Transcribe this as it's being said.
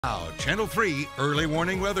Now, Channel 3 early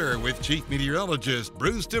warning weather with Chief Meteorologist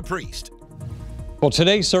Bruce DePriest. Well,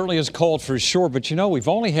 today certainly is cold for sure, but you know, we've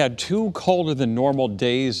only had 2 colder than normal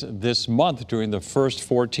days this month during the first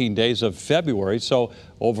 14 days of February. So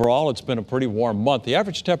overall, it's been a pretty warm month. The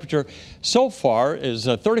average temperature so far is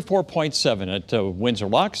 34.7 at Windsor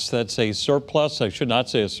Locks. That's a surplus. I should not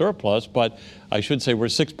say a surplus, but I should say we're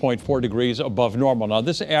 6.4 degrees above normal. Now,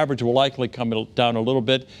 this average will likely come down a little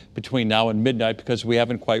bit between now and midnight because we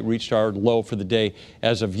haven't quite reached our low for the day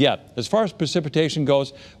as of yet. As far as precipitation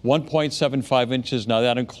goes, 1.75 inches. Now,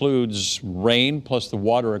 that includes rain plus the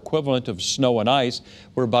water equivalent of snow and ice.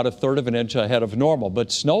 We're about 1/3 of an inch ahead of normal. But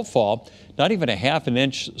snowfall, not even 1/2 an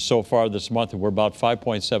inch so far this month, and we're about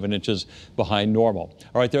 5.7 inches behind normal.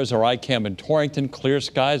 All right, there's our ICAM in Torrington. Clear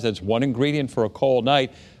skies, that's one ingredient for a cold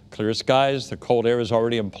night. Clear skies, the cold air is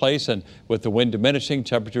already in place, and with the wind diminishing,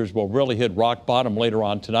 temperatures will really hit rock bottom later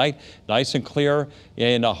on tonight. Nice and clear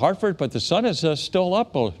in Hartford, but the sun is still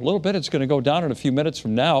up a little bit. It's going to go down in a few minutes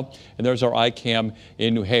from now, and there's our ICAM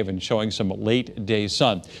in New Haven showing some late day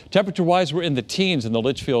sun. Temperature-wise, we're in the teens in the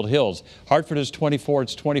Litchfield Hills. Hartford is 24,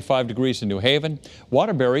 it's 25 degrees in New Haven.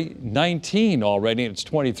 Waterbury, 19 already, and it's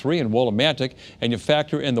 23 in Willimantic, and you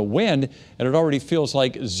factor in the wind, and it already feels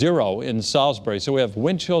like 0 in Salisbury. So we have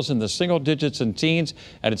wind chills in the single digits and teens,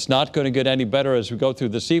 and it's not going to get any better as we go through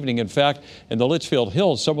this evening. In fact, in the Litchfield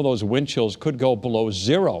Hills, some of those wind chills could go below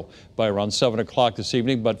 0 by around 7 o'clock this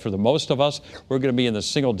evening. But for the most of us, we're going to be in the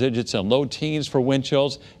single digits and low teens for wind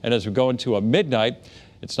chills. And as we go into a midnight,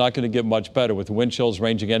 it's not going to get much better with wind chills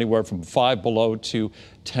ranging anywhere from 5 below to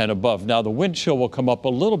 10 above. Now, the wind chill will come up a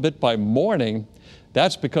little bit by morning.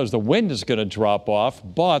 That's because the wind is going to drop off,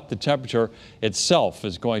 but the temperature itself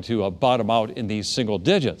is going to bottom out in these single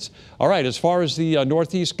digits. All right, as far as the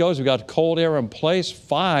northeast goes, we've got cold air in place,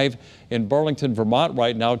 5 in Burlington, Vermont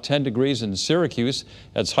right now, 10 degrees in Syracuse.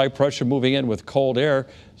 That's high pressure moving in with cold air.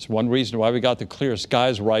 It's one reason why we got the clear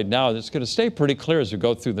skies right now. It's going to stay pretty clear as we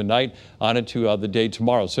go through the night on into the day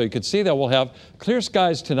tomorrow. So you can see that we'll have clear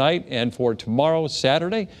skies tonight, and for tomorrow,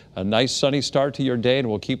 Saturday, a nice sunny start to your day, and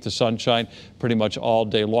we'll keep the sunshine pretty much all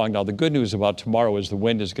day long. Now, the good news about tomorrow is the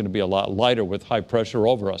wind is going to be a lot lighter with high pressure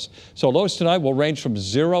over us. So lows tonight will range from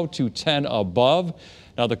 0 to 10 above.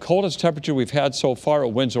 Now, the coldest temperature we've had so far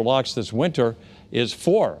at Windsor Locks this winter is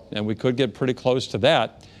 4, and we could get pretty close to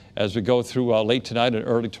that as we go through late tonight and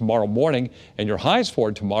early tomorrow morning. And your highs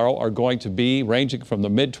for tomorrow are going to be ranging from the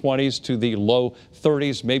mid-20s to the low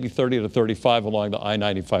 30s, maybe 30 to 35 along the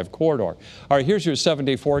I-95 corridor. All right, here's your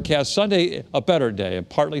 7-day forecast. Sunday, a better day, a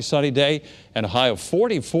partly sunny day, and a high of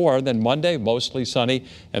 44. Then Monday, mostly sunny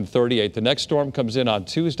and 38. The next storm comes in on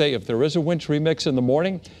Tuesday. If there is a wintry mix in the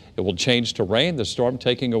morning, it will change to rain. The storm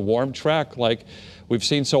taking a warm track like we've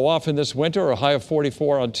seen so often this winter. A high of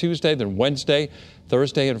 44 on Tuesday, then Wednesday,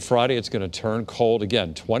 Thursday and Friday, it's going to turn cold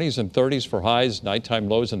again. 20s and 30s for highs, nighttime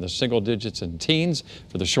lows in the single digits and teens.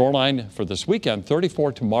 For the shoreline for this weekend,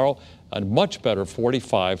 34 tomorrow, and much better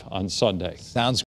 45 on Sunday. Sounds